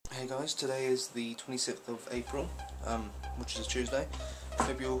Hey guys, today is the 26th of April, which is a Tuesday.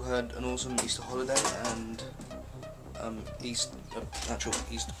 Hope you all had an awesome Easter holiday and actual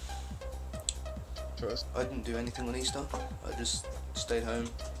Easter. I didn't do anything on Easter. I just stayed home,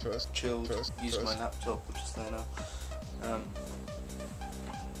 chilled, used my laptop, which is there now.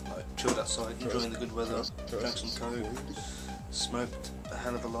 I chilled outside, enjoying the good weather, drank some coke, smoked a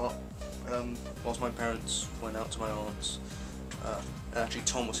hell of a lot. Whilst my parents went out to my aunt's. Actually,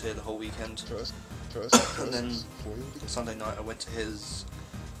 Tom was here the whole weekend. And then Sunday night I went to his,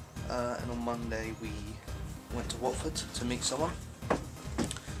 and on Monday we went to Watford to meet someone.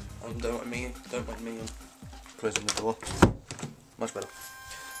 Don't mind me, I'm closing the door. Much better.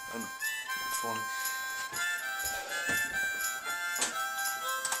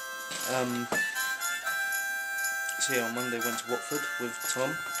 So yeah, on Monday went to Watford with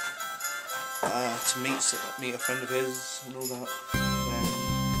Tom. To meet a friend of his and all that. We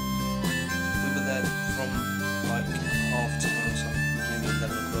were there from like 10:30 or something, maybe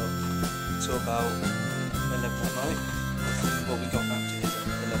 11 o'clock, till about 11 at night. Well, we got back to his at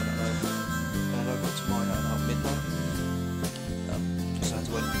 11 at night, and I got to mine at about midnight. Just had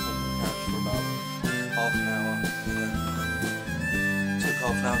to wait for my parents for about half an hour, and then took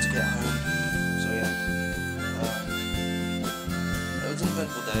half an hour to get home. So yeah. It was an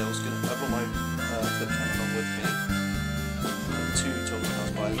eventful day. I brought my flip camera along with me to Tom's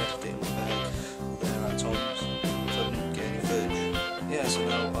house, but I left it in the bag there at Tom's, so I didn't get any footage. Yeah, so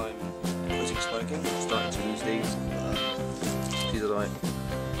now I'm quitting smoking, starting to lose these. These are like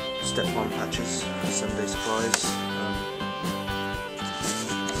step 1 patches, 7-day supplies.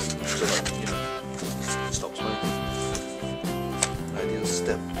 So like, you know, stop smoking. These are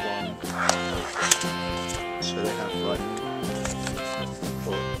step 1. So they have like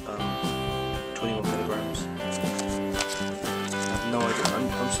 21 milligrams. I have no idea.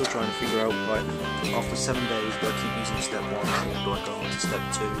 I'm still trying to figure out, like, after 7 days, do I keep using step 1 or do I go on to step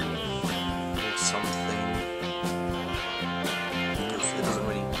 2 or something? Because it doesn't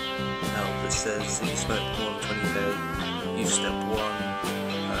really help. It says if you smoke more than 20 a day, use step 1.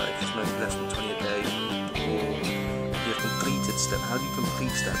 If you smoke less than 20 a day, or you've completed step. How do you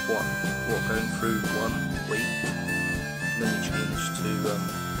complete step 1? What, going through 1 week? Then you change to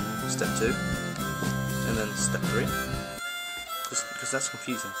step 2, and then step 3, because that's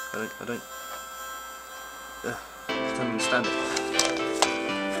confusing. I don't understand it.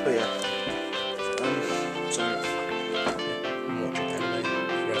 But yeah, so I'm watching anime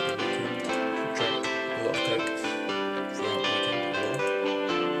throughout the weekend. Drank a lot of coke throughout the weekend as well.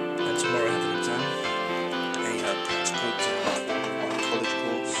 And tomorrow I have an exam, a practical exam for my college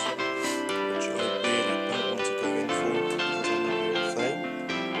course, which I really don't want to go in for because I know I will fail.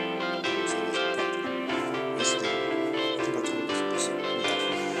 So there's a practical. This thing, I think I told this.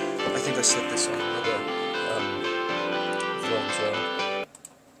 Yeah. I think I said this on another vlog as well.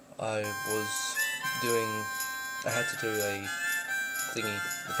 I had to do a thingy,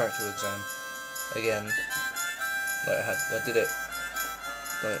 the practical exam again. Like I did it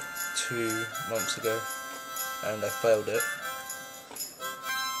like 2 months ago, and I failed it.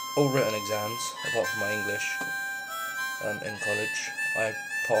 All written exams, apart from my English, in college, I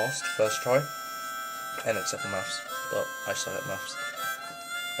passed first try, and except for maths, but I suck at maths.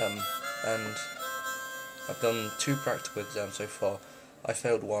 And I've done 2 practical exams so far. I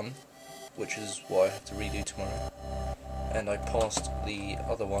failed 1, which is what I have to redo tomorrow, and I passed the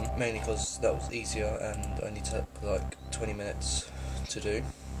other one, mainly because that was easier and only took like 20 minutes to do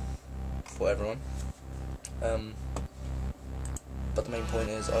for everyone. But the main point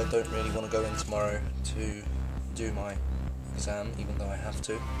is I don't really want to go in tomorrow to do my exam, even though I have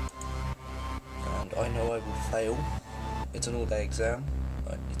to. And I know I will fail. It's an all-day exam.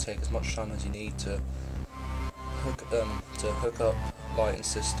 You take as much time as you need to hook up lighting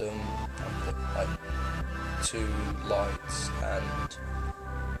system, and put like 2 lights and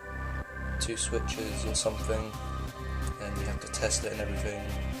 2 switches or something, and you have to test it and everything.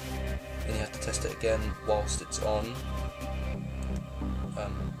 Then you have to test it again whilst it's on.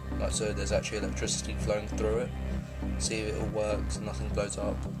 Like, so there's actually electricity flowing through it, see if it all works and nothing blows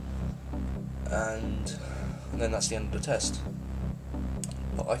up, and then that's the end of the test.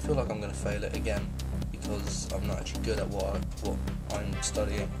 But I feel like I'm going to fail it again because I'm not actually good at what I'm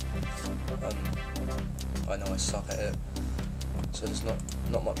studying. I know I suck at it, so there's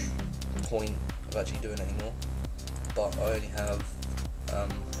not much point of actually doing it anymore. But I only have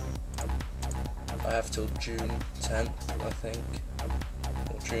I have till June 10th, I think,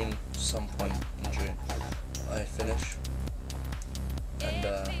 or June, some point in June, I finish, and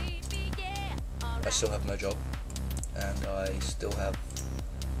I still have no job, and I still have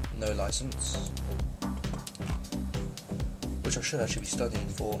no license, which I should actually be studying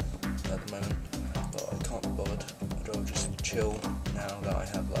for at the moment, but I can't be bothered. I'd rather just chill now that I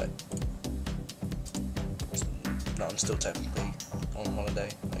have that I'm still technically on holiday,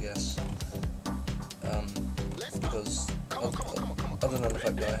 I guess. Because other than the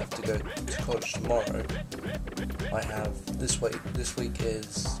fact that I have to go to college tomorrow, I have this week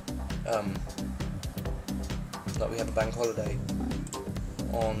is like we have a bank holiday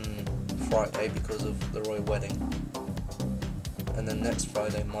on Friday because of the royal wedding, and then next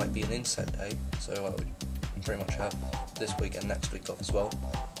Friday might be an inset day, so I would pretty much have this week and next week off as well.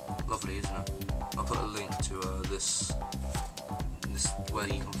 Lovely, isn't it? I'll put a link to this where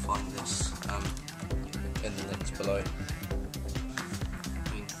you can find this in the links below.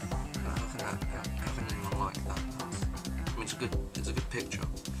 I mean, how can anyone like that? I mean, it's a good picture,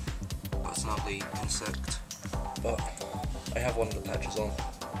 but it's an ugly insect. But I have one of the patches on.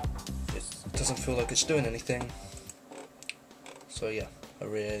 It doesn't feel like it's doing anything. So yeah, I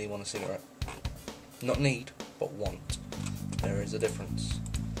really want a cigarette. Not need, but want. There is a difference.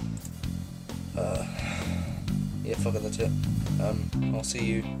 Yeah, fuck it, that's it. I'll see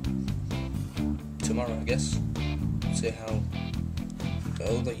you tomorrow, I guess. See how,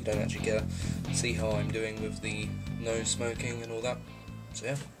 although you don't actually care, see how I'm doing with the no smoking and all that. So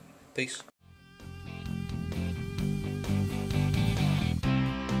yeah, peace.